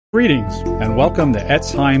Greetings and welcome to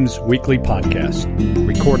Etzheim's weekly podcast,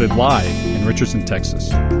 recorded live in Richardson, Texas.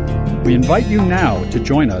 We invite you now to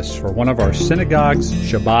join us for one of our synagogue's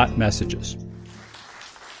Shabbat messages.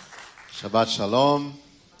 Shabbat Shalom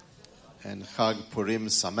and Chag Purim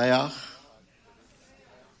Sameach.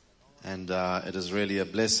 And it is really a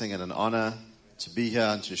blessing and an honor to be here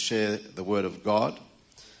and to share the Word of God.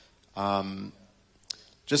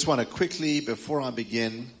 Just want to quickly, before I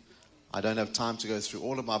begin, I don't have time to go through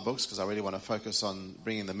all of my books because I really want to focus on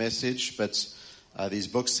bringing the message. But these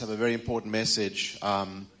books have a very important message.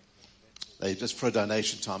 They just for a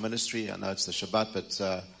donation to our ministry. I know it's the Shabbat,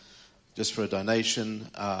 but just for a donation,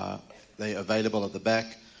 they're available at the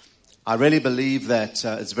back. I really believe that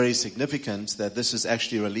it's very significant that this is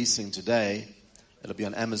actually releasing today. It'll be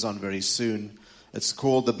on Amazon very soon. It's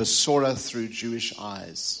called The Besorah Through Jewish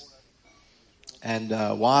Eyes. And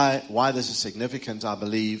why this is significant, I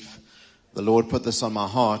believe, the Lord put this on my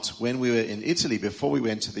heart. When we were in Italy, before we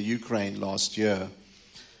went to the Ukraine last year,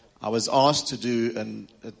 I was asked to do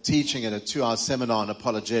a teaching at a 2-hour seminar on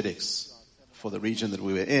apologetics for the region that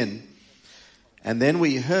we were in. And then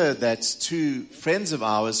we heard that two friends of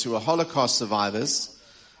ours who were Holocaust survivors,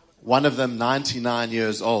 one of them 99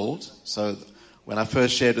 years old. So when I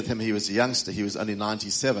first shared with him, he was a youngster. He was only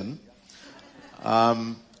 97.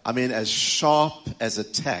 As sharp as a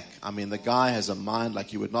tack. The guy has a mind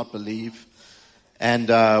like you would not believe. And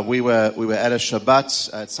we were at a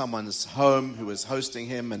Shabbat at someone's home who was hosting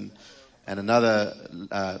him, and another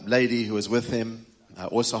lady who was with him,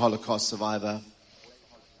 also a Holocaust survivor.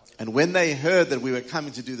 And when they heard that we were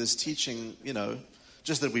coming to do this teaching,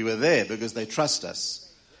 just that we were there because they trust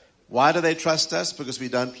us. Why do they trust us? Because we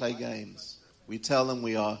don't play games. We tell them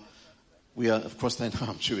we are, of course they know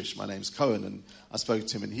I'm Jewish. My name's Cohen, and I spoke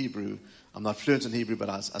to him in Hebrew. I'm not fluent in Hebrew, but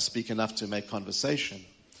I speak enough to make conversation.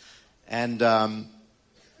 And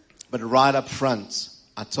but right up front,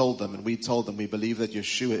 I told them, and we told them, we believe that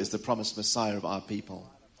Yeshua is the promised Messiah of our people.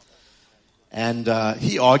 And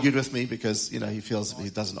he argued with me because, he feels if he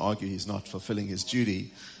doesn't argue, he's not fulfilling his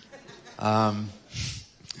duty. But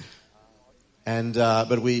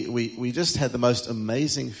we just had the most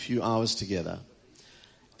amazing few hours together.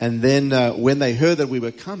 And then when they heard that we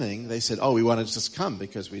were coming, they said, we want to just come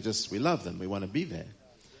because we love them. We want to be there.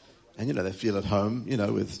 And, they feel at home,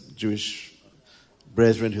 with Jewish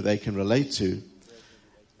brethren who they can relate to.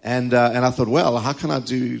 And I thought, well, how can I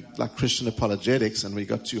do like Christian apologetics? And we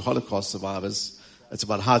got two Holocaust survivors. It's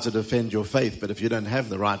about how to defend your faith. But if you don't have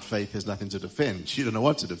the right faith, there's nothing to defend. You don't know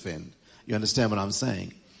what to defend. You understand what I'm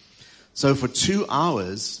saying? So for 2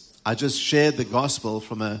 hours, I just shared the gospel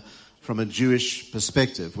from a Jewish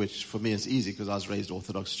perspective, which for me is easy because I was raised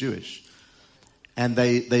Orthodox Jewish. And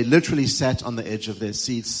they literally sat on the edge of their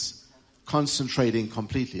seats, concentrating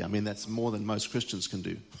completely. That's more than most Christians can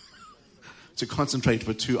do. To concentrate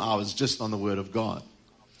for 2 hours just on the Word of God.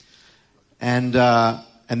 And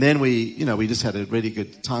then we just had a really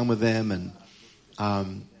good time with them.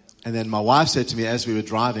 And then my wife said to me as we were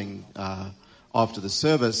driving after the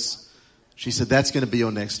service, she said, "That's going to be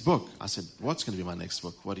your next book." I said, "What's going to be my next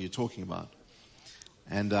book? What are you talking about?"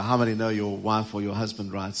 And how many know your wife or your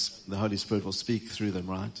husband writes, the Holy Spirit will speak through them,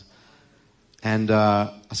 right? And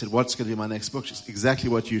I said, "What's going to be my next book?" She said, "Exactly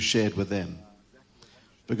what you shared with them."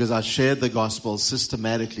 Because I shared the gospel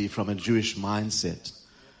systematically from a Jewish mindset.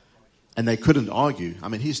 And they couldn't argue.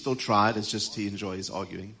 He still tried. It's just he enjoys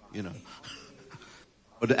arguing,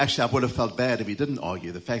 But actually, I would have felt bad if he didn't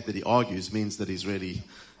argue. The fact that he argues means that he's really,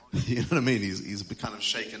 He's kind of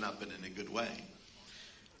shaken up and in a good way.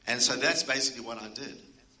 And so that's basically what I did.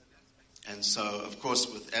 And so, of course,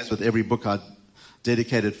 as with every book, I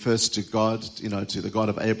dedicated first to God, to the God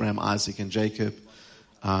of Abraham, Isaac, and Jacob.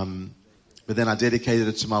 But then I dedicated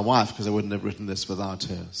it to my wife because I wouldn't have written this without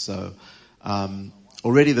her. So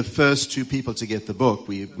already the first two people to get the book,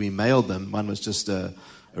 we mailed them. One was just a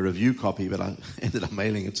review copy, but I ended up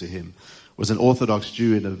mailing it to him. Was an Orthodox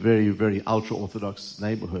Jew in a very, very ultra-Orthodox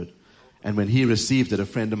neighborhood. And when he received it, a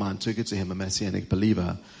friend of mine took it to him, a Messianic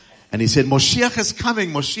believer. And he said, "Moshiach is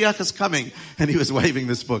coming, Moshiach is coming." And he was waving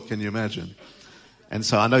this book, can you imagine? And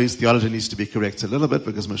so I know his theology needs to be corrected a little bit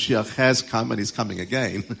because Moshiach has come and he's coming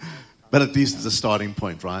again. But at least it's a starting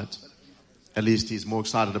point, right? At least he's more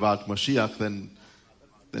excited about Moshiach than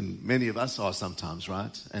many of us are sometimes,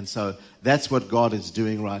 right? And so that's what God is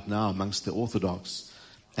doing right now amongst the Orthodox.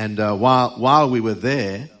 And while we were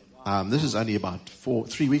there, this is only about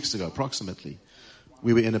 3 weeks ago approximately,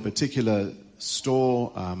 we were in a particular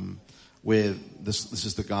store where this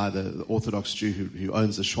is the guy, the Orthodox Jew who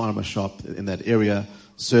owns the shawarma shop in that area,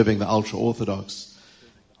 serving the ultra-Orthodox.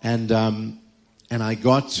 And I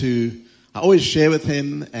got to I always share with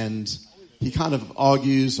him, and he kind of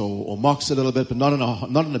argues or mocks a little bit, but not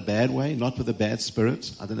in a bad way, not with a bad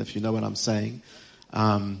spirit. I don't know if you know what I'm saying.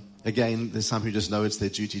 Again, there's some who just know it's their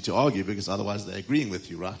duty to argue because otherwise they're agreeing with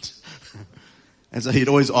you, right? And so he'd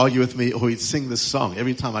always argue with me, or he'd sing this song.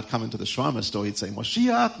 Every time I'd come into the shawarma store, he'd say,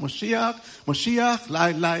 Moshiach, Moshiach, Moshiach,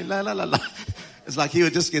 la, la, la, la, la, la. It's like he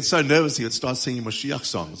would just get so nervous he would start singing Moshiach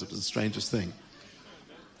songs. It was the strangest thing.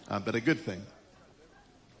 But a good thing.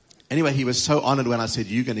 Anyway, he was so honored when I said,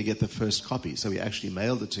 you're going to get the first copy. So we actually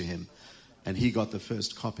mailed it to him, and he got the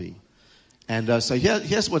first copy. And so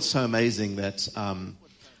here's what's so amazing that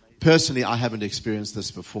personally I haven't experienced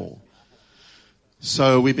this before.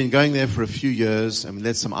 So we've been going there for a few years, and we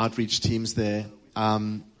led some outreach teams there.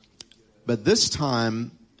 But this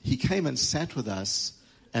time, he came and sat with us,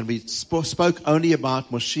 and we spoke only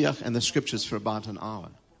about Moshiach and the scriptures for about an hour.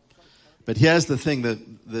 But here's the thing,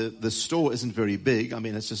 the store isn't very big. I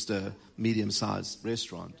mean, it's just a medium-sized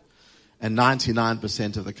restaurant. And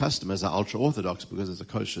 99% of the customers are ultra-Orthodox because it's a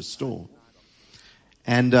kosher store.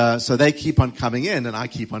 And so they keep on coming in, and I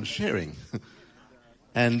keep on sharing.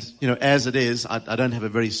 And, as it is, I don't have a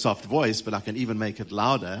very soft voice, but I can even make it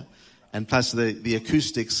louder. And plus, the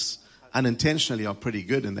acoustics unintentionally are pretty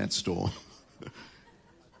good in that store.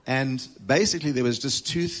 And basically, there was just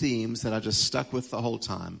two themes that I just stuck with the whole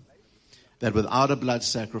time. That without a blood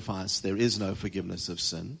sacrifice, there is no forgiveness of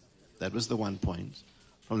sin. That was the one point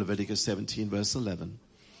from Leviticus 17, verse 11.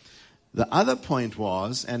 The other point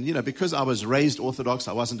was, and because I was raised Orthodox,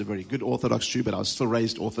 I wasn't a very good Orthodox Jew, but I was still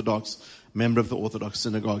raised Orthodox, member of the Orthodox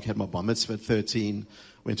synagogue, had my bar mitzvah at 13,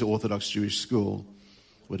 went to Orthodox Jewish school,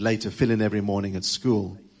 would later fill in every morning at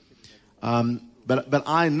school. But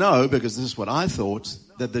I know, because this is what I thought,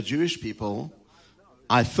 that the Jewish people,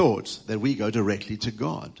 I thought that we go directly to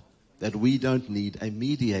God, that we don't need a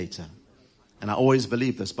mediator. And I always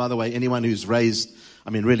believe this. By the way, anyone who's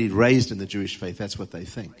really raised in the Jewish faith, that's what they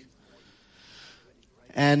think.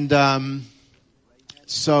 And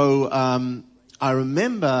so I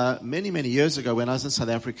remember many, many years ago when I was in South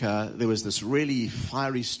Africa, there was this really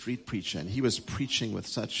fiery street preacher, and he was preaching with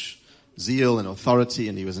such zeal and authority,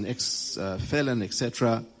 and he was an ex-felon,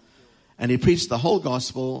 etc. And he preached the whole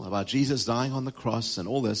gospel about Jesus dying on the cross and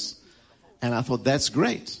all this. And I thought, that's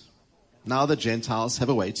great. Now the Gentiles have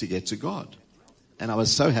a way to get to God. And I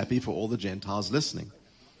was so happy for all the Gentiles listening.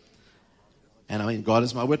 And God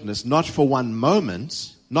is my witness. Not for one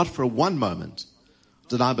moment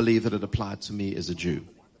did I believe that it applied to me as a Jew.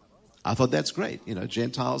 I thought that's great.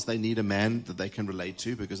 Gentiles, they need a man that they can relate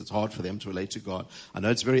to because it's hard for them to relate to God. I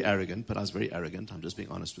know it's very arrogant, but I was very arrogant. I'm just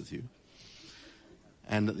being honest with you.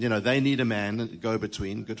 And, they need a man, go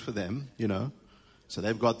between, good for them, So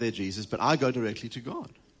they've got their Jesus, but I go directly to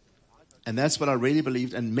God. And that's what I really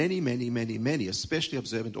believed, and many, many, many, many, especially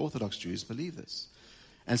observant Orthodox Jews, believe this.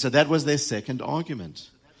 And so that was their second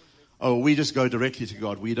argument. Oh, we just go directly to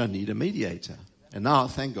God. We don't need a mediator. And now,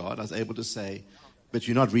 thank God, I was able to say, but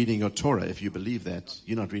you're not reading your Torah. If you believe that,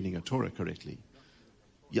 you're not reading your Torah correctly.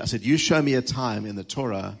 I said, you show me a time in the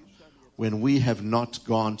Torah when we have not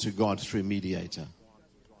gone to God through a mediator.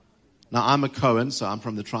 Now, I'm a Cohen, so I'm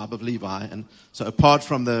from the tribe of Levi. And so apart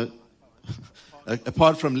from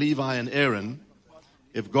Levi and Aaron,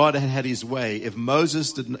 if God had had his way, if Moshe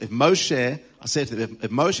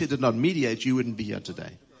did not mediate, you wouldn't be here today.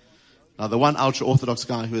 Now, the one ultra-Orthodox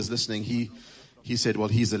guy who was listening, he said, well,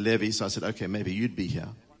 he's a Levi, so I said, okay, maybe you'd be here.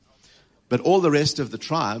 But all the rest of the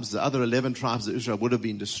tribes, the other 11 tribes of Israel, would have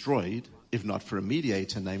been destroyed if not for a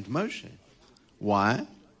mediator named Moshe. Why?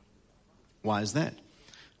 Why is that?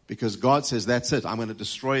 Because God says, that's it, I'm going to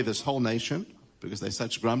destroy this whole nation, because they're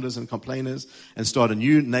such grumblers and complainers, and start a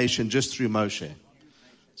new nation just through Moshe.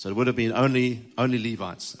 So it would have been only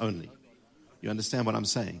Levites, only. You understand what I'm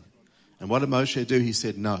saying? And what did Moshe do? He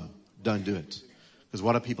said, no, don't do it. Because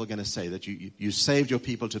what are people going to say? That you saved your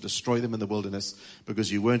people to destroy them in the wilderness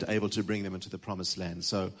because you weren't able to bring them into the promised land.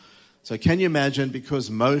 So can you imagine, because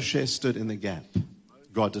Moshe stood in the gap,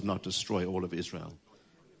 God did not destroy all of Israel.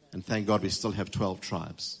 And thank God we still have 12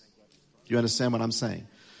 tribes. Do you understand what I'm saying?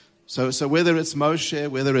 So whether it's Moshe,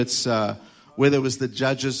 whether it was the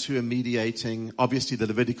judges who are mediating, obviously the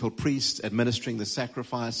Levitical priest administering the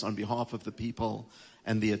sacrifice on behalf of the people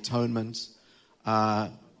and the atonement,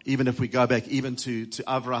 even if we go back even to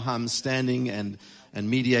Abraham standing and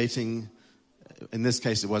mediating, in this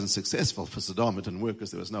case it wasn't successful for Sodom, it didn't work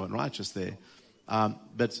because there was no one righteous there.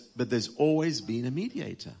 But there's always been a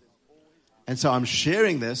mediator. And so I'm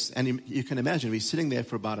sharing this, and you can imagine we're sitting there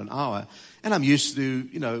for about an hour, and I'm used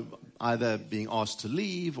to, either being asked to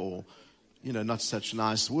leave or, not such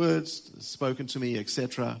nice words spoken to me,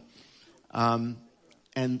 etc.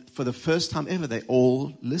 And for the first time ever, they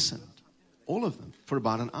all listened. All of them, for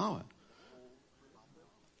about an hour.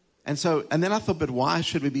 And then I thought, but why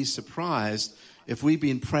should we be surprised if we've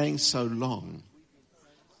been praying so long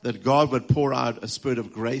that God would pour out a spirit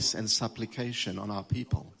of grace and supplication on our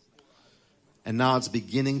people? And now it's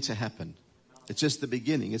beginning to happen. It's just the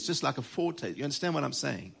beginning. It's just like a foretaste. You understand what I'm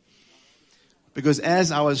saying? Because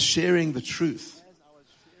as I was sharing the truth,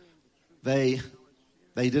 they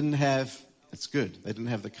didn't have, it's good, they didn't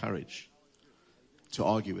have the courage to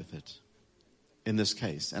argue with it in this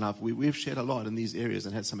case. And we've shared a lot in these areas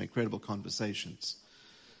and had some incredible conversations.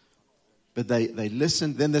 But they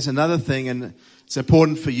listened. Then there's another thing, and it's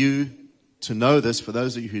important for you to know this, for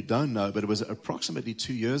those of you who don't know, but it was approximately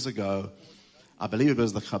 2 years ago. I believe it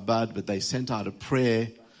was the Chabad, but they sent out a prayer.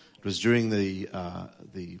 It was during the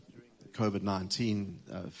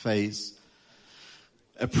COVID-19 phase.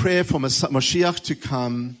 A prayer for Mashiach to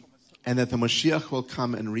come, and that the Mashiach will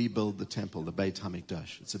come and rebuild the temple, the Beit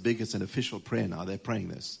HaMikdash. It's an official prayer now. They're praying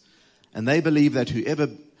this. And they believe that whoever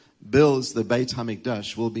builds the Beit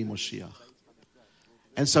HaMikdash will be Mashiach.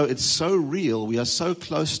 And so it's so real. We are so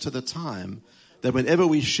close to the time that whenever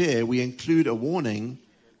we share, we include a warning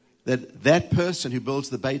that person who builds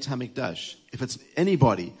the Beit HaMikdash, if it's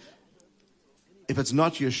anybody, if it's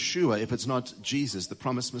not Yeshua, if it's not Jesus, the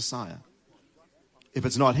promised Messiah, if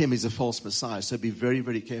it's not him, he's a false Messiah. So be very,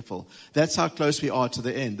 very careful. That's how close we are to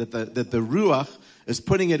the end, that the Ruach is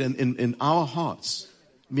putting it in our hearts,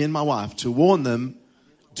 me and my wife, to warn them,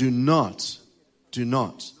 do not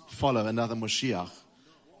follow another Mashiach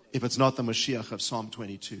if it's not the Mashiach of Psalm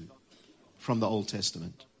 22 from the Old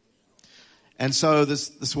Testament. And so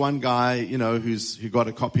this one guy, who got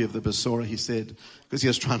a copy of the Besorah, he said, because he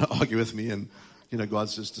was trying to argue with me, and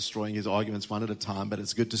God's just destroying his arguments one at a time, but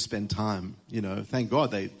it's good to spend time. Thank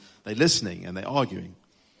God they're listening and they're arguing.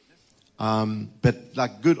 But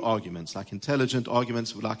like good arguments, like intelligent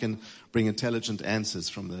arguments, where I can bring intelligent answers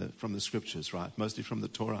from the scriptures, right? Mostly from the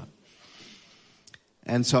Torah.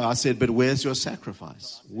 And so I said, but where's your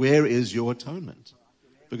sacrifice? Where is your atonement?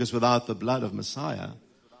 Because without the blood of Messiah,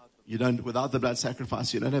 without the blood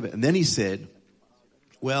sacrifice, you don't have it. And then he said,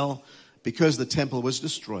 well, because the temple was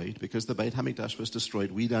destroyed, because the Beit HaMikdash was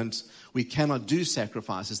destroyed, we cannot do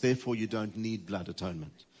sacrifices. Therefore, you don't need blood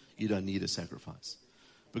atonement. You don't need a sacrifice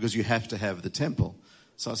because you have to have the temple.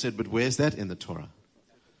 So I said, but where's that in the Torah?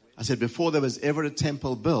 I said, before there was ever a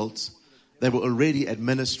temple built, they were already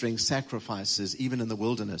administering sacrifices, even in the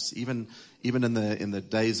wilderness, even in the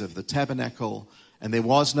days of the tabernacle. And there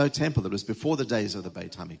was no temple. It was before the days of the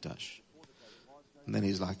Beit HaMikdash. And then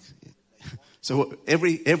he's like, so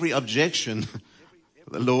every objection,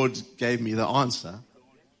 the Lord gave me the answer.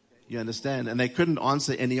 You understand? And they couldn't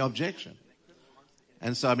answer any objection.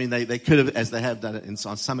 And so, they could have, as they have done it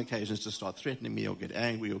on some occasions, just start threatening me or get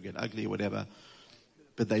angry or get ugly or whatever.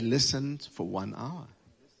 But they listened for 1 hour.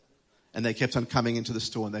 And they kept on coming into the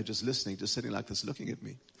store and they're just listening, just sitting like this, looking at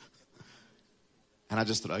me. And I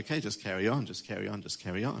just thought, okay, just carry on, just carry on, just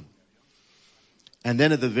carry on. And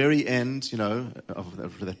then at the very end,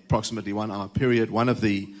 of the approximately 1 hour period, one of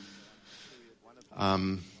the,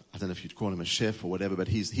 I don't know if you'd call him a chef or whatever, but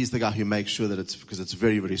he's the guy who makes sure that because it's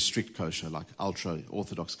very, very strict kosher, like ultra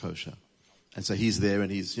Orthodox kosher. And so he's there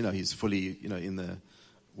and he's fully,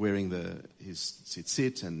 wearing his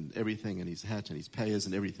tzitzit and everything and his hat and his payas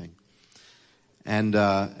and everything. And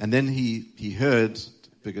then he heard,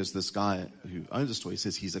 because this guy who owns the store, he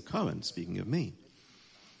says he's a Cohen, speaking of me.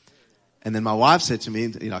 And then my wife said to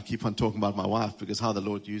me, I keep on talking about my wife because how the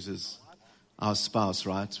Lord uses our spouse,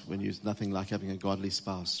 right? When you're nothing like having a godly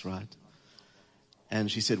spouse, right?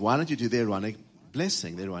 And she said, why don't you do the Aaronic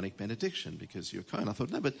blessing, the Aaronic benediction, because you're a Cohen? I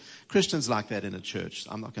thought, no, but Christians like that in a church.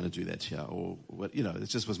 I'm not going to do that here. Or, it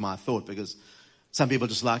just was my thought because some people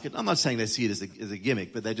just like it. I'm not saying they see it as a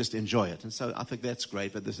gimmick, but they just enjoy it. And so I think that's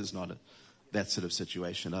great, but this is not that sort of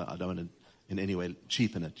situation. I don't want to in any way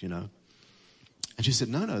cheapen it, And she said,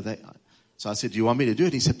 no. So I said, do you want me to do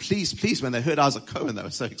it? He said, please, please. When they heard I was a Cohen, they were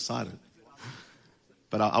so excited.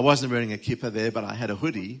 But I wasn't wearing a kippah there, but I had a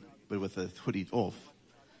hoodie, but with the hoodie off.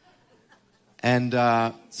 And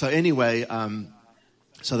so anyway,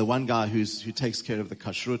 so the one guy who takes care of the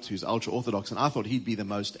kashrut, who's ultra-Orthodox, and I thought he'd be the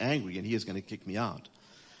most angry and he was going to kick me out.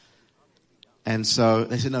 And so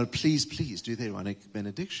they said, no, please, please do the Aaronic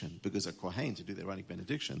benediction, because a Cohen to do the Aaronic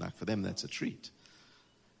benediction, like for them, that's a treat.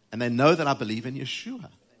 And they know that I believe in Yeshua,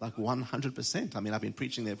 like 100%. I've been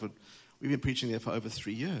preaching there we've been preaching there for over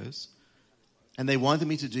 3 years. And they wanted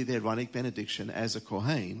me to do the Aaronic benediction as a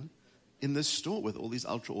Cohen in this store with all these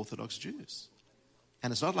ultra-Orthodox Jews.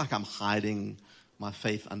 And it's not like I'm hiding my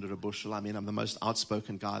faith under a bushel. I'm the most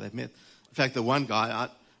outspoken guy they've met. In fact, the one guy,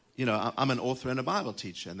 I'm an author and a Bible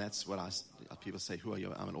teacher, and that's what people say, who are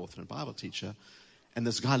you? I'm an author and Bible teacher. And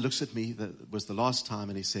this guy looks at me, that was the last time,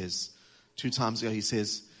 and he says, 2 times ago, he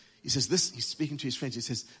says this, he's speaking to his friends, he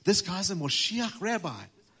says, this guy's a Moshiach rabbi.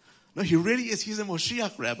 No, he really is, he's a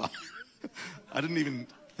Moshiach rabbi. I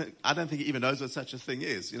don't think he even knows what such a thing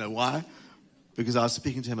is. You know why? Because I was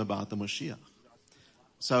speaking to him about the Moshiach.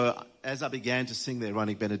 So as I began to sing the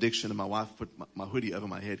Aaronic benediction, and my wife put my hoodie over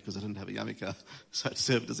my head because I didn't have a yarmulke, so I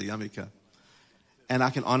served as a yarmulke. And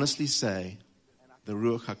I can honestly say, the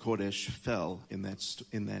Ruach HaKodesh fell in that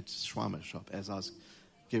shawarma shop as I was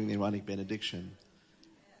giving the Aaronic benediction.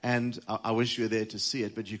 And I wish you were there to see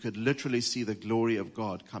it, but you could literally see the glory of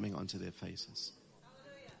God coming onto their faces.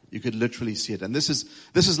 You could literally see it. And this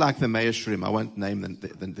is like the Meir Shurim. I won't name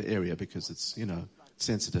the area because it's,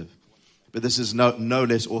 sensitive. But this is no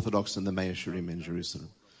less orthodox than the Meir Shurim in Jerusalem.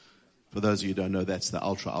 For those of you who don't know, that's the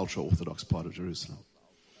ultra orthodox part of Jerusalem.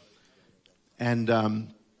 And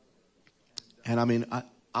I mean,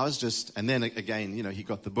 I was just, and then again, he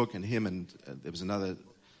got the book, and him and there was another,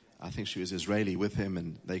 I think she was Israeli with him,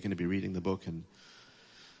 and they're going to be reading the book. And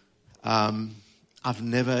I've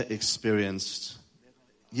never experienced,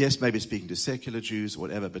 yes, maybe speaking to secular Jews or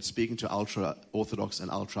whatever, but speaking to ultra Orthodox and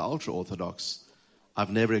ultra Orthodox, I've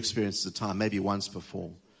never experienced a time, maybe once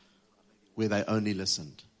before, where they only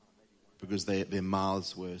listened because their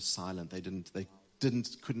mouths were silent. They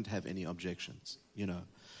couldn't have any objections,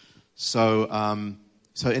 So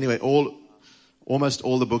anyway, almost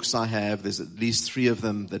all the books I have, there's at least 3 of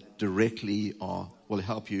them that directly will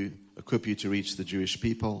help you, equip you to reach the Jewish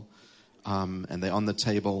people, and they're on the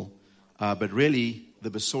table. But really, the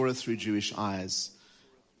Besorah through Jewish eyes,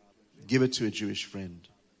 give it to a Jewish friend,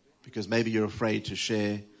 because maybe you're afraid to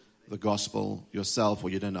share the gospel yourself,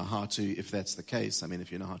 or you don't know how to, if that's the case. I mean,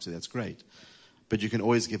 if you know how to, that's great. But you can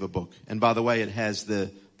always give a book. And by the way, it has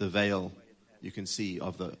the veil you can see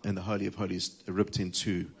in the Holy of Holies ripped in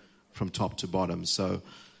 2 from top to bottom. So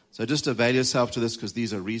just avail yourself to this, because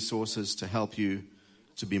these are resources to help you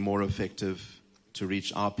to be more effective, to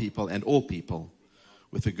reach our people and all people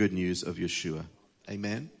with the good news of Yeshua.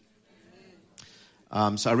 Amen.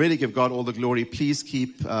 So I really give God all the glory. Please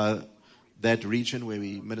keep that region where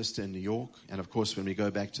we minister in New York, and of course when we go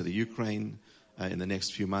back to the Ukraine in the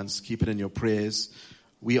next few months, keep it in your prayers.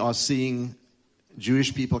 We are seeing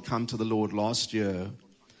Jewish people come to the Lord. Last year,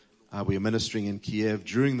 we were ministering in Kiev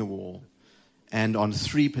during the war, and on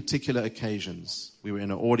 3 particular occasions, we were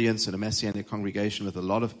in an audience in a Messianic congregation with a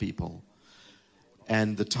lot of people,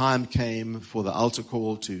 and the time came for the altar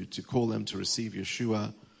call to call them to receive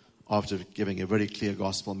Yeshua after giving a very clear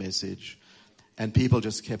gospel message, and people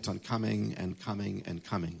just kept on coming and coming and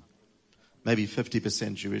coming. Maybe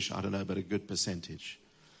 50% Jewish, I don't know, but a good percentage.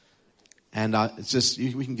 And it's just,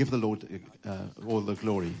 we can give the Lord all the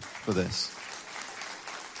glory for this.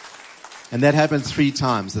 And that happened 3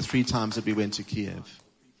 times, the 3 times that we went to Kiev.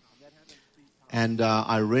 And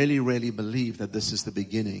I really, really believe that this is the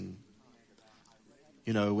beginning.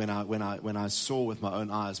 When I saw with my own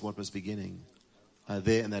eyes what was beginning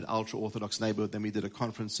there in that ultra-Orthodox neighborhood. Then we did a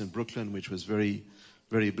conference in Brooklyn, which was very,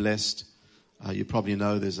 very blessed. You probably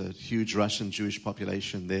know there's a huge Russian Jewish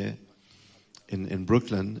population there in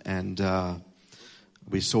Brooklyn, and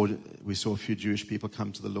we saw a few Jewish people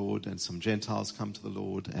come to the Lord and some Gentiles come to the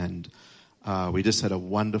Lord, and we just had a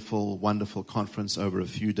wonderful, wonderful conference over a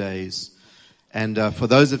few days. And for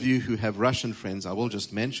those of you who have Russian friends, I will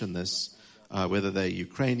just mention this, whether they're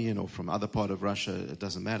Ukrainian or from other part of Russia, it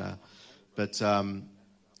doesn't matter. But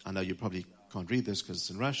I know you probably can't read this because it's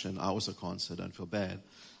in Russian. I also can't, so don't feel bad.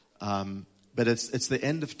 But it's the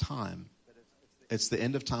end of time. It's the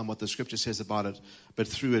end of time, what the scripture says about it, but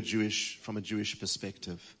from a Jewish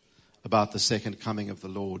perspective, about the second coming of the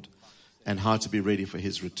Lord and how to be ready for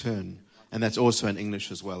his return. And that's also in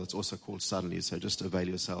English as well. It's also called suddenly, so just avail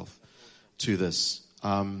yourself to this.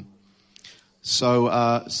 So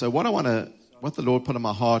what the Lord put in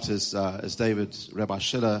my heart is, as Rabbi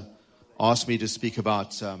Schiller asked me to speak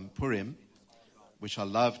about Purim, which I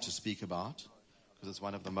love to speak about, because it's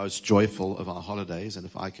one of the most joyful of our holidays. And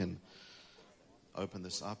if I can open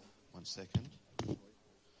this up, 1 second.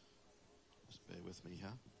 Just bear with me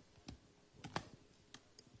here.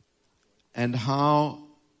 And how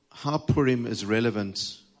Purim is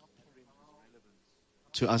relevant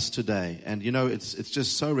to us today. And it's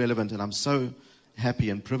just so relevant, and I'm so happy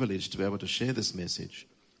and privileged to be able to share this message,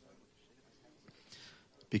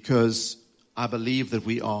 because I believe that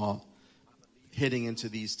we are heading into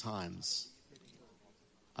these times.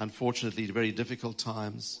 Unfortunately, very difficult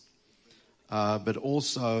times, but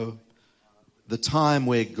also the time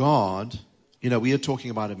where God You know, we are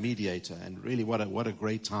talking about a mediator, and really what a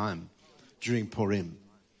great time during Purim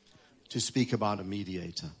to speak about a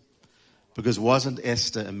mediator. Because wasn't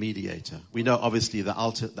Esther a mediator? We know obviously the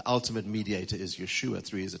ultimate mediator is Yeshua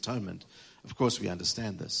through his atonement. Of course we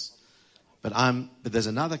understand this. But there's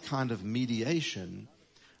another kind of mediation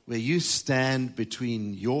where you stand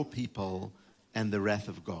between your people and the wrath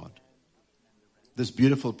of God. This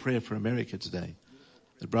beautiful prayer for America today.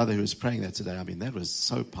 The brother who was praying that today, I mean, that was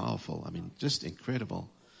so powerful. I mean, just incredible.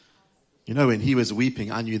 You know, when he was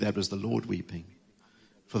weeping, I knew that was the Lord weeping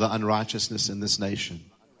for the unrighteousness in this nation.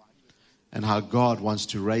 And how God wants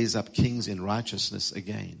to raise up kings in righteousness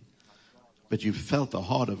again. But you felt the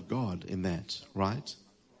heart of God in that, right?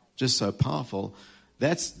 Just so powerful.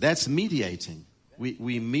 That's mediating.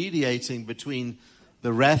 We're mediating between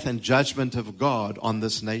the wrath and judgment of God on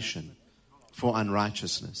this nation for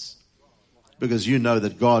unrighteousness. Because you know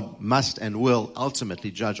that God must and will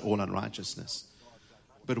ultimately judge all unrighteousness.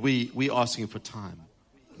 But we asking for time.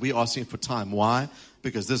 We're asking for time. Why?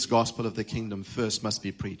 Because this gospel of the kingdom first must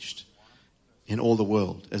be preached in all the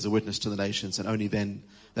world as a witness to the nations, and only then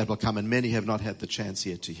that will come. And many have not had the chance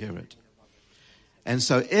yet to hear it. And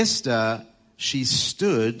so Esther, she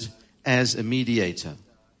stood as a mediator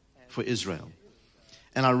for Israel.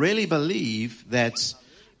 And I really believe that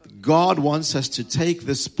God wants us to take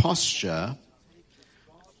this posture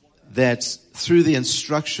that through the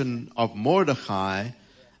instruction of Mordecai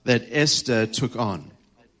that Esther took on.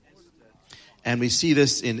 And we see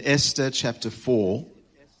this in Esther chapter 4,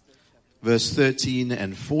 verse 13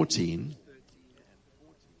 and 14.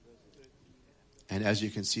 And as you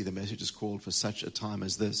can see, the message is called for such a time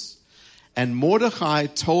as this. And Mordecai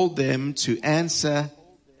told them to answer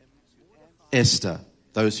Esther,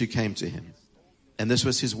 those who came to him. And this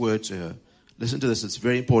was his word to her. Listen to this, it's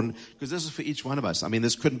very important, because this is for each one of us. I mean,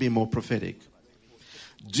 this couldn't be more prophetic.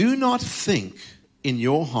 Do not think in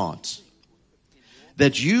your heart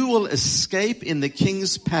that you will escape in the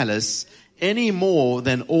king's palace any more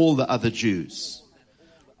than all the other Jews.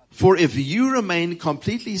 For if you remain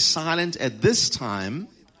completely silent at this time,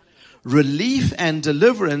 relief and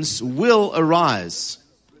deliverance will arise.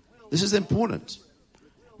 This is important.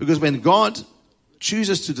 Because when God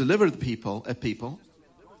chooses to deliver a people,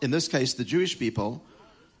 in this case the Jewish people,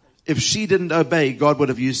 if she didn't obey, God would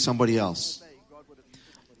have used somebody else.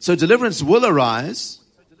 So deliverance will arise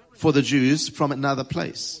for the Jews from another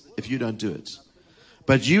place if you don't do it.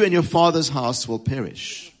 But you and your father's house will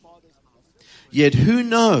perish. Yet who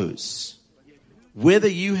knows whether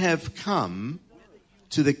you have come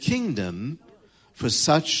to the kingdom for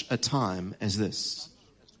such a time as this?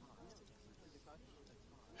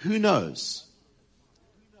 Who knows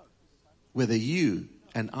whether you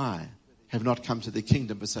and I have not come to the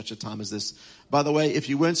kingdom for such a time as this? By the way, if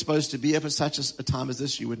you weren't supposed to be here for such a time as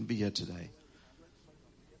this, you wouldn't be here today.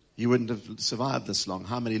 You wouldn't have survived this long.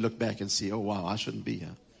 How many look back and see, oh wow, I shouldn't be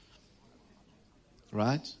here?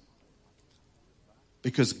 Right?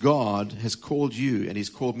 Because God has called you and He's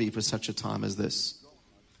called me for such a time as this.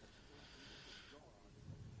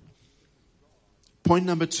 Point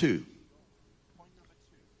number 2.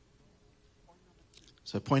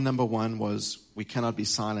 So point number 1 was we cannot be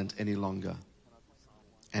silent any longer.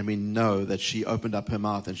 And we know that she opened up her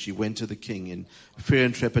mouth and she went to the king in fear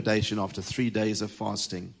and trepidation after 3 days of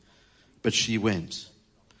fasting. But she went.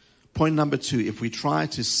 Point number 2, if we try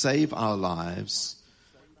to save our lives,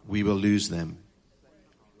 we will lose them.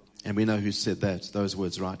 And we know who said that, those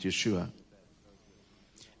words, right? Yeshua.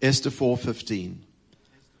 Esther 4:15.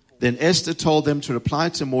 Then Esther told them to reply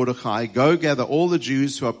to Mordecai, go gather all the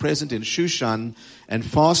Jews who are present in Shushan and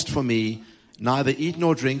fast for me, neither eat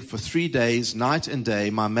nor drink for 3 days, night and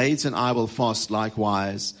day. My maids and I will fast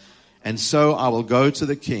likewise. And so I will go to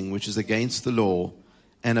the king, which is against the law.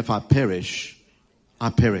 And if I perish,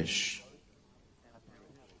 I perish.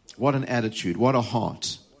 What an attitude. What a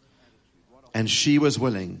heart. And she was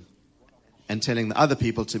willing, and telling the other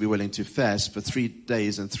people to be willing to fast for 3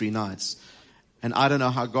 days and 3 nights. And I don't know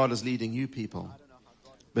how God is leading you people,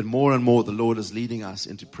 but more and more the Lord is leading us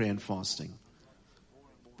into prayer and fasting.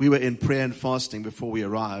 We were in prayer and fasting before we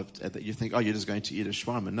arrived. You think, oh, you're just going to eat a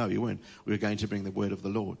shawarma. No, you weren't. We were going to bring the word of the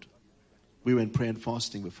Lord. We were in prayer and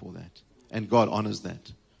fasting before that. And God honors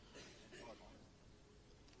that.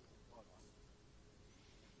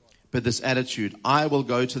 But this attitude, I will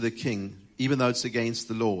go to the king, even though it's against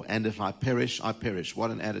the law. And if I perish, I perish. What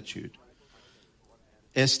an attitude.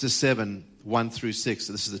 Esther 7, 1-6. This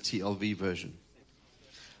is the TLV version.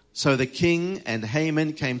 So the king and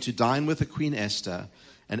Haman came to dine with the Queen Esther.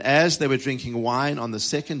 And as they were drinking wine on the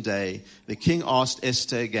second day, the king asked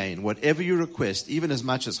Esther again, whatever you request, even as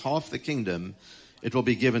much as half the kingdom, it will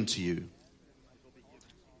be given to you.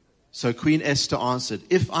 So Queen Esther answered,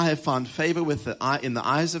 if I have found favor in the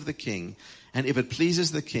eyes of the king, and if it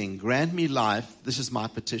pleases the king, grant me life, this is my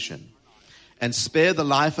petition, and spare the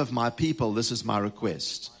life of my people, this is my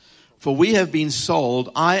request. For we have been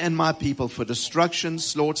sold, I and my people, for destruction,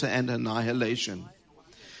 slaughter, and annihilation.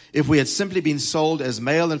 If we had simply been sold as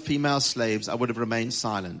male and female slaves, I would have remained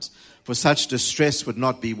silent, for such distress would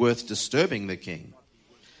not be worth disturbing the king.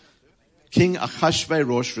 King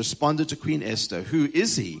Ahasuerus responded to Queen Esther, who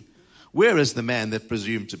is he? Where is the man that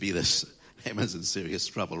presumed to be this? Haman's in serious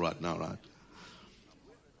trouble right now, right?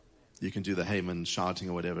 You can do the Haman shouting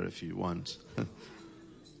or whatever if you want.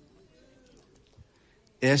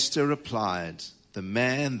 Esther replied, the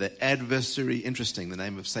man, the adversary, interesting, the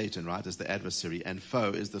name of Satan, right, is the adversary, and foe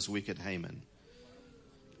is this wicked Haman.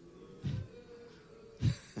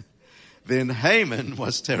 Then Haman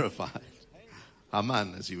was terrified.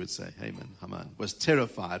 Haman, as you would say, Haman was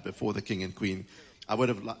terrified before the king and queen. I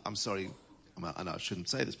know I shouldn't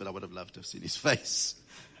say this, but I would have loved to have seen his face.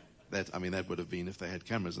 That would have been, if they had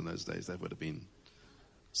cameras in those days, that would have been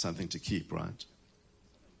something to keep, right?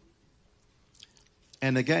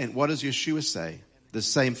 And again, what does Yeshua say? The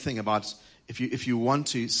same thing about if you want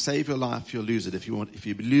to save your life, you'll lose it. If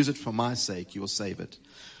you lose it for my sake, you will save it.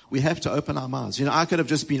 We have to open our mouths. I could have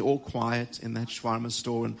just been all quiet in that shawarma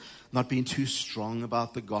store and not been too strong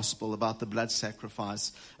about the gospel, about the blood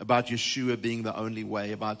sacrifice, about Yeshua being the only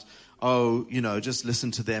way, about, just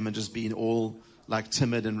listen to them and just being all like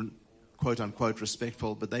timid and quote unquote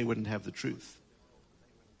respectful, but they wouldn't have the truth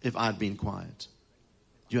if I'd been quiet.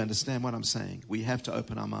 Do you understand what I'm saying? We have to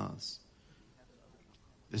open our mouths.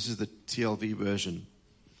 This is the TLV version.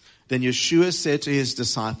 Then Yeshua said to his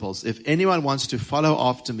disciples, if anyone wants to follow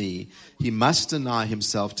after me, he must deny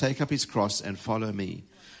himself, take up his cross, and follow me.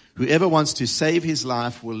 Whoever wants to save his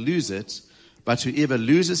life will lose it, but whoever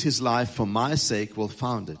loses his life for my sake will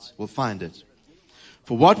find it.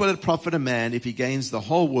 For what will it profit a man if he gains the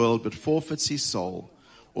whole world but forfeits his soul?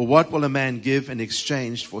 Or what will a man give in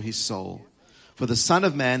exchange for his soul? For the Son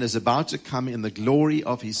of Man is about to come in the glory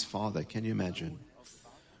of his Father. Can you imagine?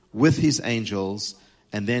 With his angels,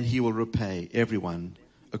 and then he will repay everyone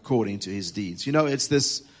according to his deeds. It's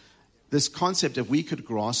this concept, if we could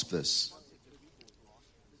grasp this,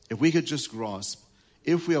 if we could just grasp,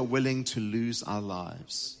 if we are willing to lose our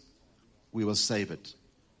lives, we will save it.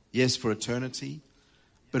 Yes, for eternity,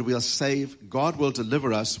 but we'll save. God will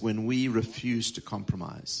deliver us when we refuse to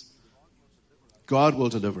compromise. God will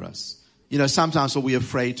deliver us. Sometimes we're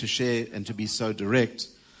afraid to share and to be so direct.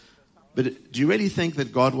 But do you really think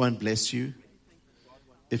that God won't bless you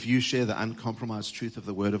if you share the uncompromised truth of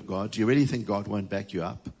the Word of God? Do you really think God won't back you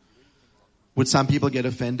up? Would some people get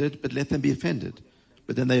offended? But let them be offended.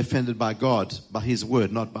 But then they're offended by God, by His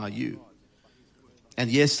Word, not by you. And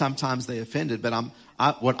yes, sometimes they're offended. But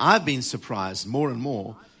what I've been surprised more and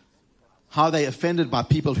more, how they're offended by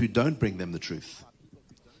people who don't bring them the truth.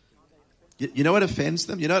 You know what offends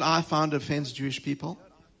them? You know what I found offends Jewish people?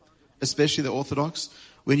 Especially the Orthodox?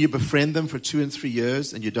 When you befriend them for 2 and 3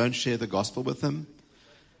 years and you don't share the gospel with them,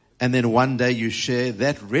 and then one day you share,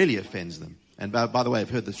 that really offends them. And by the way, I've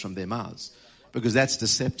heard this from their mouths, because that's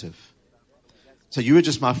deceptive. So you were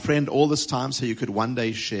just my friend all this time so you could one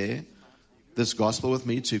day share this gospel with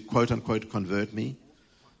me to quote unquote convert me?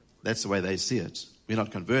 That's the way they see it. We're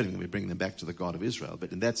not converting them, we're bringing them back to the God of Israel, but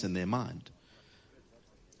that's in their mind.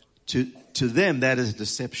 To them, that is a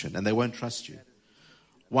deception, and they won't trust you.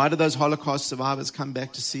 Why do those Holocaust survivors come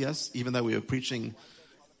back to see us, even though we were preaching,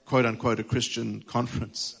 quote-unquote, a Christian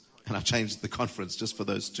conference? And I changed the conference just for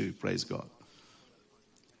those two, praise God.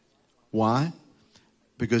 Why?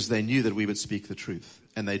 Because they knew that we would speak the truth.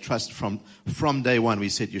 And they trust from day one, we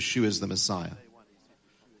said, Yeshua is the Messiah.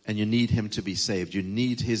 And you need him to be saved. You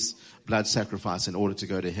need his blood sacrifice in order to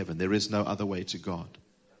go to heaven. There is no other way to God.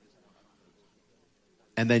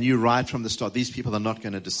 And they knew right from the start, these people are not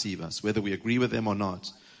going to deceive us. Whether we agree with them or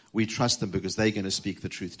not, we trust them because they're going to speak the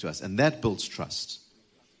truth to us. And that builds trust.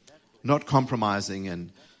 Not compromising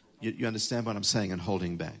and, you understand what I'm saying, and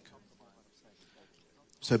holding back.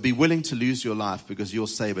 So be willing to lose your life because you'll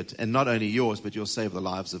save it. And not only yours, but you'll save the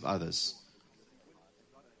lives of others.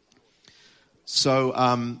 So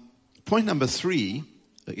point number 3,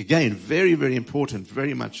 again, very, very important,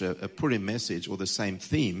 very much a Purim message or the same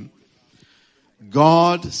theme.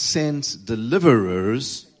 God sent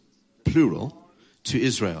deliverers, plural, to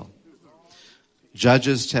Israel.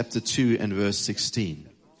 Judges chapter 2 and verse 16.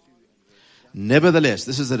 Nevertheless,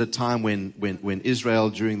 this is at a time when Israel,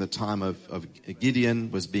 during the time of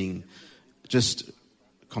Gideon, was being just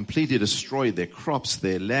completely destroyed. Their crops,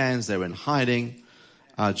 their lands, they were in hiding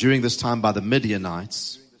during this time by the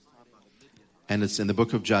Midianites. and it's in the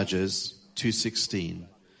book of Judges 2:16.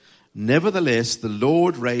 Nevertheless, the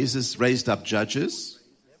Lord raised up judges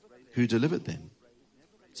who delivered them.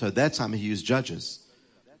 So at that time he used judges.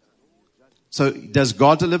 So does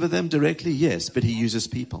God deliver them directly? Yes, but he uses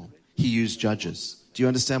people. He used judges. Do you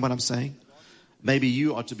understand what I'm saying? Maybe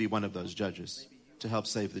you ought to be one of those judges to help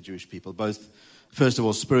save the Jewish people, both, first of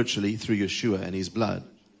all, spiritually through Yeshua and his blood,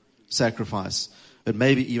 sacrifice, but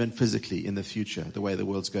maybe even physically in the future, the way the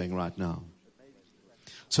world's going right now.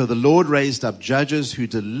 So the Lord raised up judges who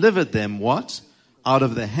delivered them what? Out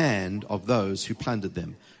of the hand of those who plundered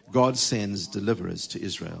them. God sends deliverers to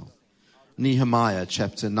Israel. Nehemiah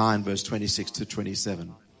chapter 9 verse 26 to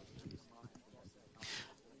 27.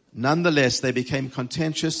 Nonetheless, they became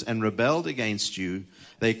contentious and rebelled against you.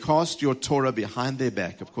 They cast your Torah behind their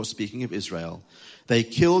back. Of course, speaking of Israel. They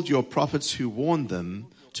killed your prophets who warned them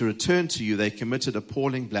to return to you. They committed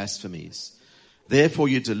appalling blasphemies. Therefore,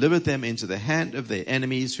 you delivered them into the hand of their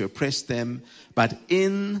enemies who oppressed them. But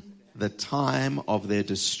in the time of their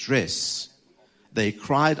distress, they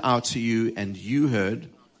cried out to you and you heard,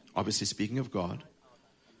 obviously speaking of God,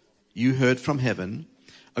 you heard from heaven,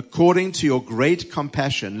 according to your great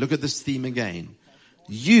compassion. Look at this theme again.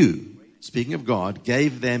 You, speaking of God,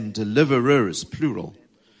 gave them deliverers, plural,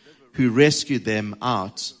 who rescued them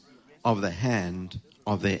out of the hand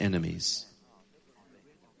of their enemies.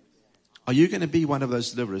 Are you going to be one of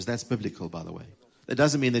those deliverers? That's biblical, by the way. That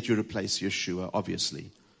doesn't mean that you replace Yeshua,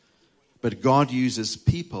 obviously. But God uses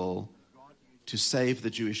people to save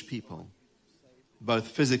the Jewish people, both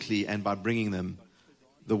physically and by bringing them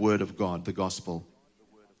the word of God, the gospel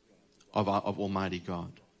of Almighty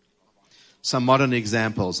God. Some modern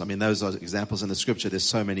examples. I mean, those are examples in the scripture. There's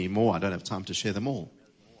so many more. I don't have time to share them all.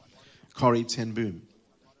 Corrie ten Boom.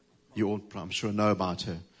 You all, I'm sure, know about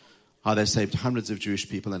her. How they saved hundreds of Jewish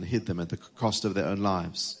people and hid them at the cost of their own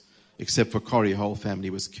lives. Except for Corrie, her whole family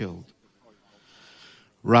was killed.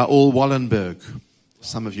 Raoul Wallenberg.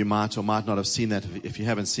 Some of you might or might not have seen that. If you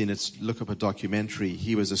haven't seen it, look up a documentary.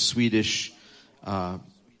 He was a Swedish,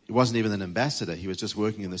 he wasn't even an ambassador. He was just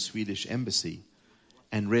working in the Swedish embassy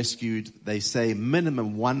and rescued, they say,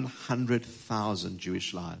 minimum 100,000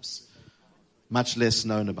 Jewish lives. Much less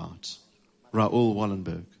known about. Raoul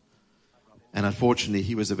Wallenberg. And unfortunately,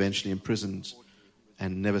 he was eventually imprisoned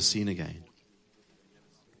and never seen again.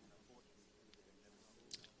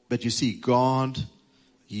 But you see, God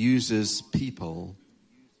uses people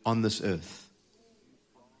on this earth,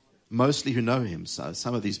 mostly who know him. So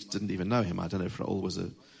some of these didn't even know him. I don't know if Raoul was a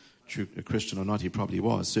Christian or not. He probably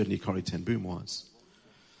was. Certainly Corrie ten Boom was.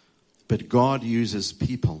 But God uses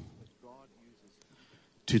people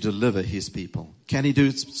to deliver his people. Can he do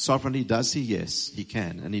it sovereignly? Does he? Yes, he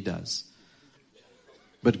can, and he does.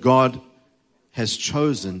 But God has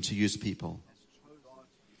chosen to use people.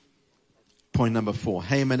 Point number 4.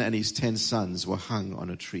 Haman and his 10 sons were hung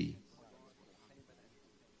on a tree.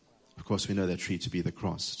 Of course, we know that tree to be the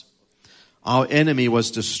cross. Our enemy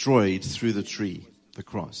was destroyed through the tree, the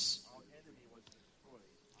cross.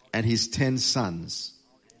 And his 10 sons.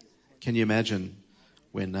 Can you imagine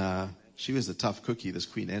when she was a tough cookie, this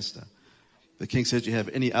Queen Esther. The king said, do you have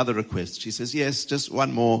any other requests? She says, yes, just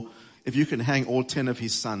one more. If you can hang all 10 of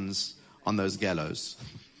his sons on those gallows.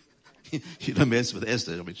 You don't mess with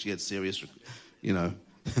Esther. I mean, she had serious,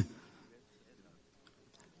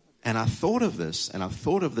 And I thought of this,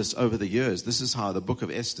 over the years. This is how the book of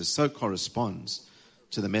Esther so corresponds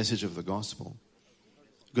to the message of the gospel.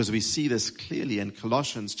 Because we see this clearly in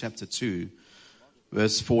Colossians chapter 2,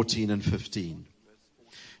 verse 14 and 15.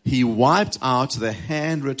 He wiped out the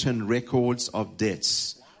handwritten records of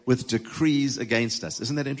debts with decrees against us.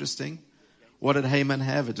 Isn't that interesting? What did Haman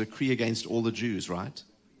have? A decree against all the Jews, right?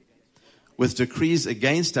 With decrees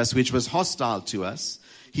against us, which was hostile to us.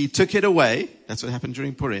 He took it away. That's what happened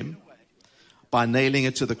during Purim. By nailing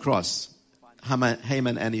it to the cross.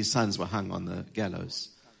 Haman and his sons were hung on the gallows.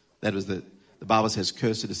 That was the Bible says,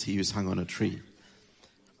 cursed is he who is hung on a tree.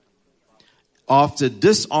 After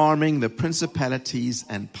disarming the principalities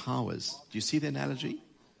and powers. Do you see the analogy?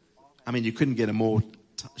 I mean, you couldn't get a more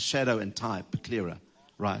shadow and type clearer,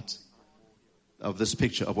 right? Of this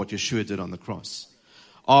picture of what Yeshua did on the cross.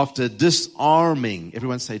 After disarming,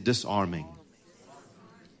 everyone say disarming.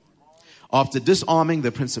 After disarming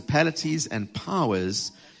the principalities and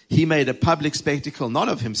powers, he made a public spectacle, not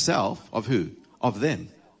of himself, of who? Of them,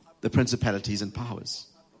 the principalities and powers.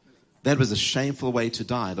 That was a shameful way to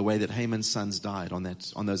die, the way that Haman's sons died on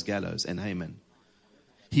those gallows and Haman.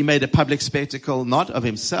 He made a public spectacle, not of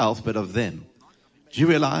himself, but of them. Do you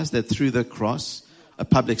realize that through the cross, a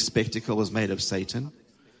public spectacle was made of Satan?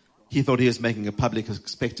 He thought he was making a public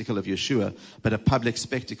spectacle of Yeshua, but a public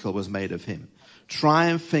spectacle was made of him,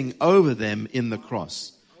 triumphing over them in the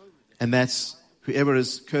cross. And that's whoever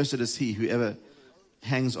is cursed is he, whoever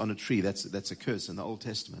hangs on a tree. That's a curse in the Old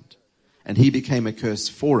Testament. And he became a curse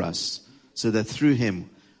for us, so that through him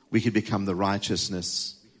we could become the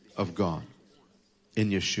righteousness of God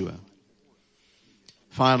in Yeshua.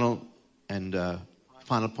 Final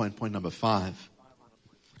point number 5.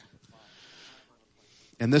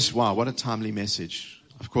 And this, wow, what a timely message.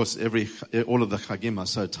 Of course, all of the Chagim are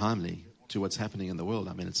so timely to what's happening in the world.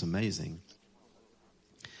 I mean, it's amazing.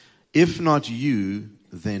 If not you,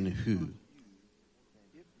 then who?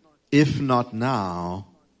 If not now,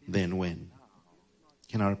 then when?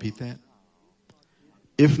 Can I repeat that?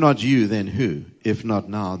 If not you, then who? If not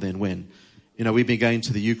now, then when? You know, we've been going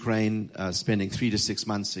to the Ukraine, spending 3 to 6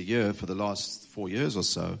 months a year for the last 4 years or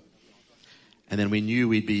so. And then we knew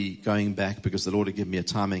we'd be going back because the Lord had given me a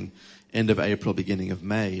timing end of April, beginning of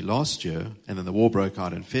May last year. And then the war broke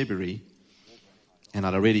out in February. And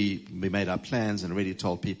we made our plans and already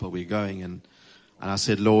told people we're going. And I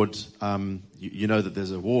said, Lord, you know that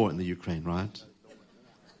there's a war in the Ukraine, right?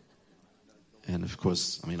 And of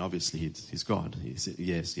course, I mean, obviously he's God. He said,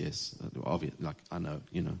 yes. Like, I know,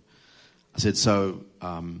 you know. I said, so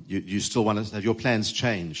you still want to have your plans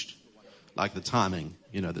changed? Like the timing,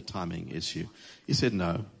 you know, the timing issue. He said, no.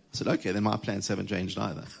 I said, okay, then my plans haven't changed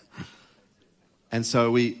either. And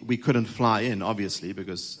so we couldn't fly in, obviously,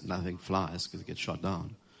 because nothing flies because it gets shot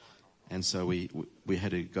down. And so we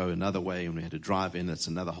had to go another way, and we had to drive in. It's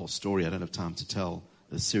another whole story. I don't have time to tell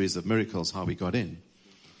the series of miracles, how we got in.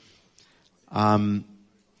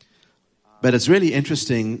 But it's really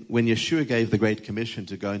interesting when Yeshua gave the Great Commission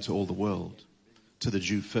to go into all the world, to the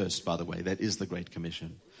Jew first, by the way. That is the Great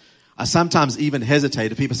Commission. I sometimes even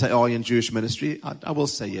hesitate if people say, oh, are you in Jewish ministry? I will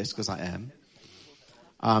say yes, because I am.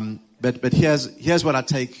 But here's what I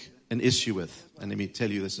take an issue with. And let me tell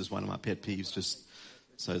you, this is one of my pet peeves, just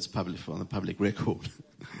so it's public on the public record.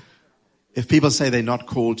 If people say they're not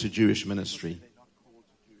called to Jewish ministry,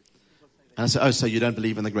 and I say, oh, so you don't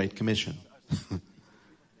believe in the Great Commission?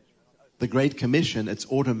 The Great Commission, it's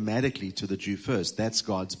automatically to the Jew first. That's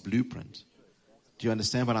God's blueprint. Do you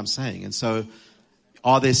understand what I'm saying? And so,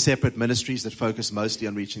 are there separate ministries that focus mostly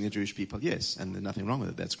on reaching the Jewish people? Yes, and there's nothing wrong with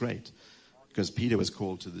it. That's great. Because Peter was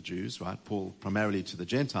called to the Jews, right? Paul primarily to the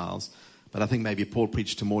Gentiles. But I think maybe Paul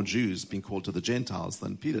preached to more Jews being called to the Gentiles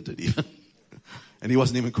than Peter did even. And he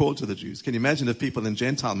wasn't even called to the Jews. Can you imagine if people in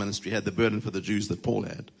Gentile ministry had the burden for the Jews that Paul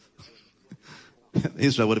had?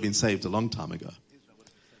 Israel would have been saved a long time ago.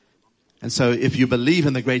 And so if you believe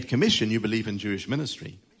in the Great Commission, you believe in Jewish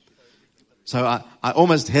ministry. So I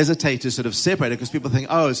almost hesitate to sort of separate it because people think,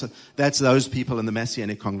 oh, so that's those people in the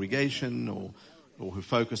Messianic congregation or who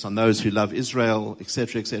focus on those who love Israel,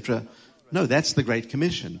 etc., etc. No, that's the Great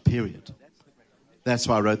Commission, period. That's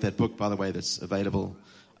why I wrote that book, by the way, that's available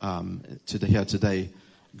here today,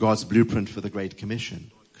 God's Blueprint for the Great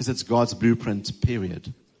Commission. Because it's God's blueprint,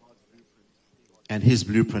 period. And his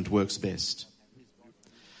blueprint works best.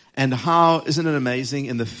 And how, isn't it amazing,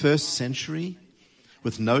 in the first century,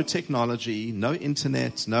 with no technology, no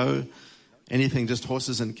internet, no anything, just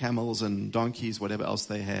horses and camels and donkeys, whatever else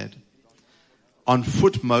they had, on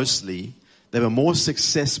foot mostly, they were more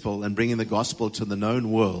successful in bringing the gospel to the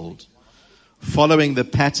known world, following the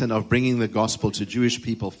pattern of bringing the gospel to Jewish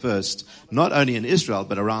people first, not only in Israel,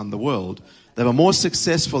 but around the world. They were more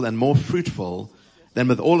successful and more fruitful than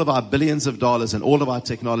with all of our billions of dollars and all of our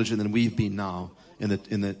technology than we've been now in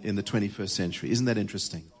the 21st century. Isn't that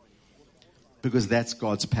interesting? Because that's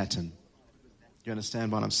God's pattern. You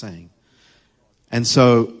understand what I'm saying? And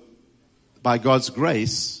so, by God's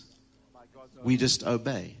grace, we just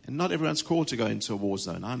obey. And not everyone's called to go into a war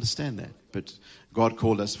zone. I understand that. But God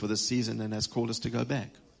called us for this season and has called us to go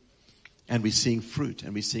back. And we're seeing fruit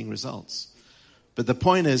and we're seeing results. But the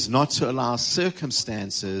point is not to allow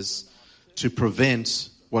circumstances to prevent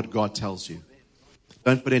what God tells you.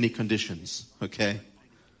 Don't put any conditions, okay?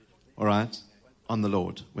 All right? On the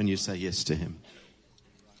Lord when you say yes to him.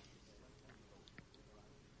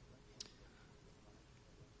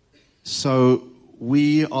 So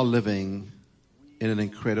we are living in an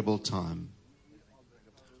incredible time.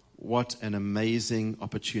 What an amazing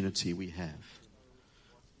opportunity we have.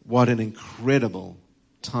 What an incredible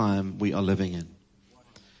time we are living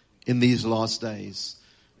in these last days,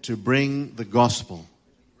 to bring the gospel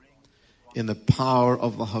in the power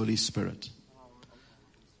of the Holy Spirit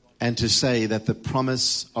and to say that the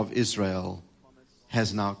promise of Israel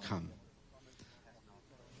has now come.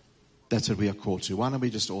 That's what we are called to. Why don't we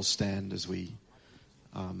just all stand as we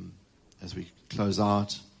close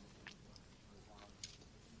out?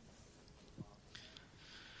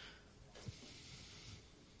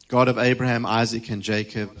 God of Abraham, Isaac, and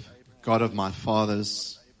Jacob, God of my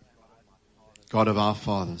fathers, God of our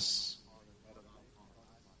fathers,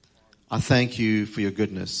 I thank you for your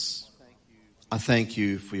goodness. I thank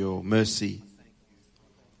you for your mercy.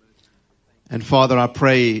 And Father, I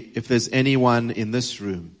pray if there's anyone in this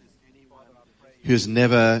room who's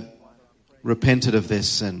never repented of their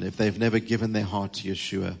sin, if they've never given their heart to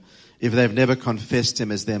Yeshua, if they've never confessed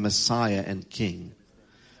Him as their Messiah and King,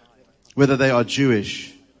 whether they are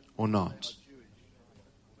Jewish or not.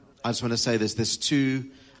 I just want to say this. There's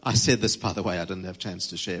two, I said this, by the way, I didn't have a chance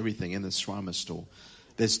to share everything in the Shraima store.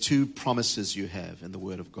 There's two promises you have in the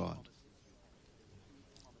Word of God,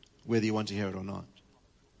 whether you want to hear it or not.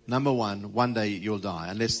 Number one day you'll die,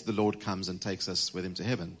 unless the Lord comes and takes us with Him to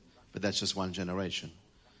heaven. But that's just one generation.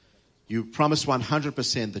 You promise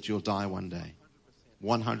 100% that you'll die one day.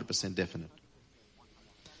 100% definite.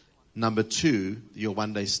 Number two, you'll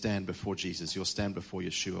one day stand before Jesus. You'll stand before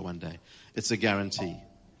Yeshua one day. It's a guarantee.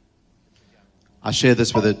 I shared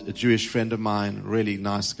this with a Jewish friend of mine, really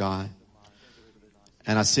nice guy.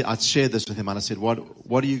 And I shared this with him, and I said, what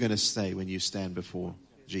are you going to say when you stand before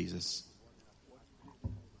Jesus?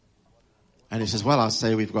 And he says, well, I'll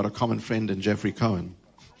say we've got a common friend in Jeffrey Cohen.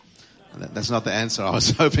 And that's not the answer I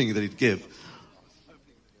was hoping that he'd give,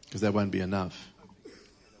 because that won't be enough.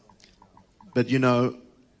 But you know,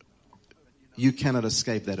 you cannot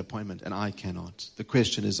escape that appointment, and I cannot. The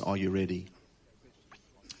question is, are you ready?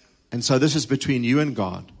 And so this is between you and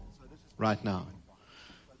God right now.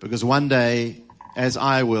 Because one day, as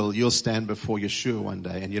I will, you'll stand before Yeshua one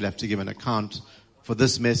day, and you'll have to give an account for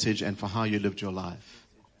this message and for how you lived your life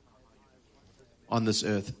on this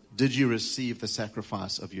earth. Did you receive the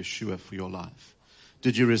sacrifice of Yeshua for your life?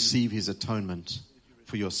 Did you receive His atonement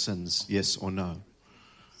for your sins? Yes or no?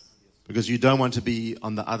 Because you don't want to be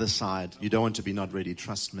on the other side. You don't want to be not ready.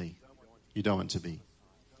 Trust me. You don't want to be.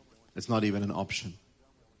 It's not even an option.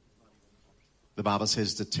 The Bible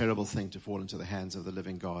says it's a terrible thing to fall into the hands of the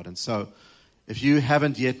living God. And so, if you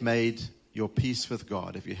haven't yet made your peace with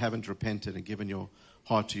God, if you haven't repented and given your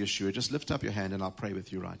heart to Yeshua, just lift up your hand and I'll pray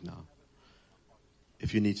with you right now.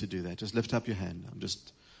 If you need to do that, just lift up your hand. I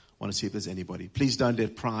just want to see if there's anybody. Please don't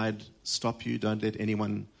let pride stop you. Don't let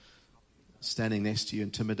anyone standing next to you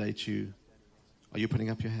intimidate you. Are you putting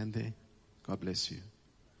up your hand there? God bless you.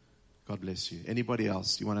 God bless you. Anybody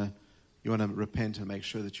else? You want to repent and make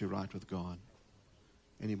sure that you're right with God?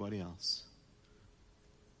 Anybody else?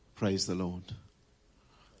 Praise the Lord.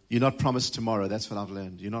 You're not promised tomorrow. That's what I've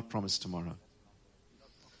learned. You're not promised tomorrow.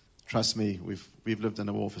 Trust me, we've lived in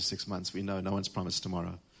a war for 6 months. We know no one's promised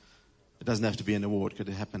tomorrow. It doesn't have to be in a war. It could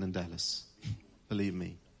happen in Dallas. Believe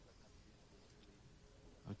me.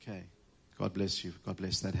 Okay. God bless you. God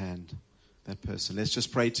bless that hand, that person. Let's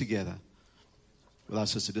just pray together with our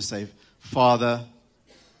sister to say, Father,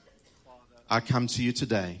 I come to you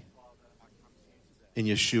today in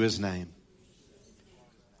Yeshua's name,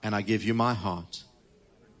 and I give you my heart.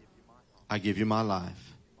 I give you my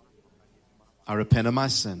life. I repent of my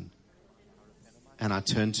sin, and I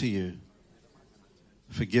turn to you.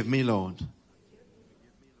 Forgive me, Lord.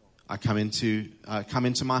 I come into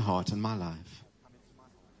my heart and my life,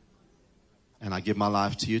 and I give my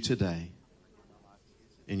life to you today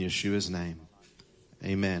in Yeshua's name.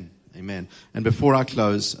 Amen. Amen. And before I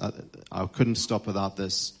close, I couldn't stop without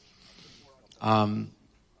this.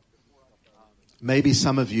 Maybe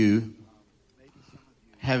some of you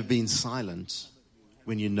have been silent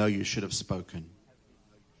when you know you should have spoken.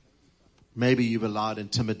 Maybe you've allowed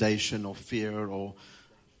intimidation or fear or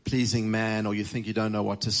pleasing man, or you think you don't know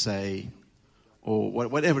what to say, or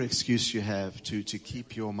whatever excuse you have to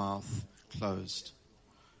keep your mouth closed.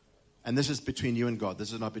 And this is between you and God.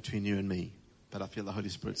 This is not between you and me. But I feel the Holy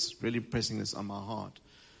Spirit's really pressing this on my heart.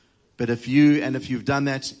 But if you've done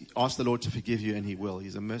that, ask the Lord to forgive you, and He will.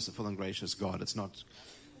 He's a merciful and gracious God. It's not,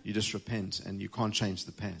 you just repent, and you can't change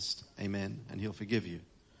the past. Amen. And He'll forgive you.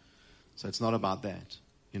 So it's not about that.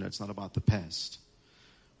 It's not about the past.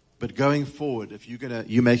 But going forward, if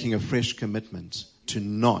you're making a fresh commitment to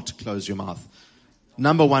not close your mouth.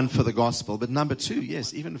 Number one, for the gospel. But number two,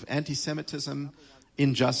 yes, even if anti-Semitism,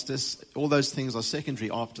 injustice, all those things are secondary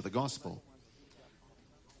after the gospel.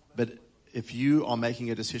 But if you are making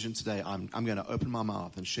a decision today, I'm going to open my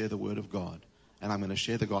mouth and share the word of God. And I'm going to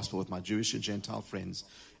share the gospel with my Jewish and Gentile friends.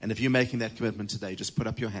 And if you're making that commitment today, just put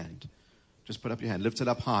up your hand. Just put up your hand. Lift it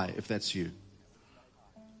up high if that's you.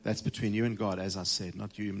 That's between you and God, as I said,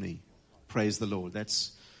 not you and me. Praise the Lord.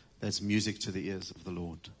 That's music to the ears of the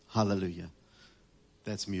Lord. Hallelujah.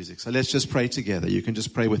 That's music. So let's just pray together. You can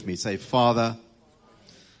just pray with me. Say, Father,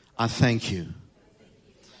 I thank you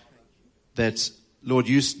that, Lord,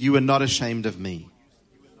 you were not ashamed of me.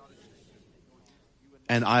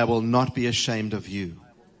 and I will not be ashamed of you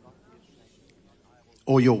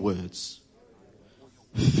or your words.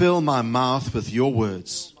 Fill my mouth with your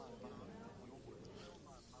words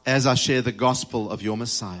as I share the gospel of your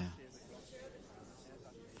Messiah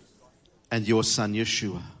and your Son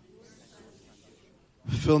Yeshua.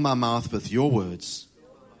 Fill my mouth with your words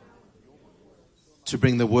to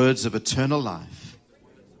bring the words of eternal life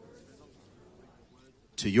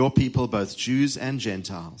to your people, both Jews and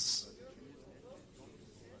Gentiles.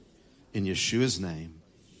 In Yeshua's name,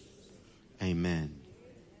 amen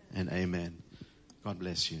and amen. God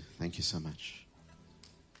bless you. Thank you so much.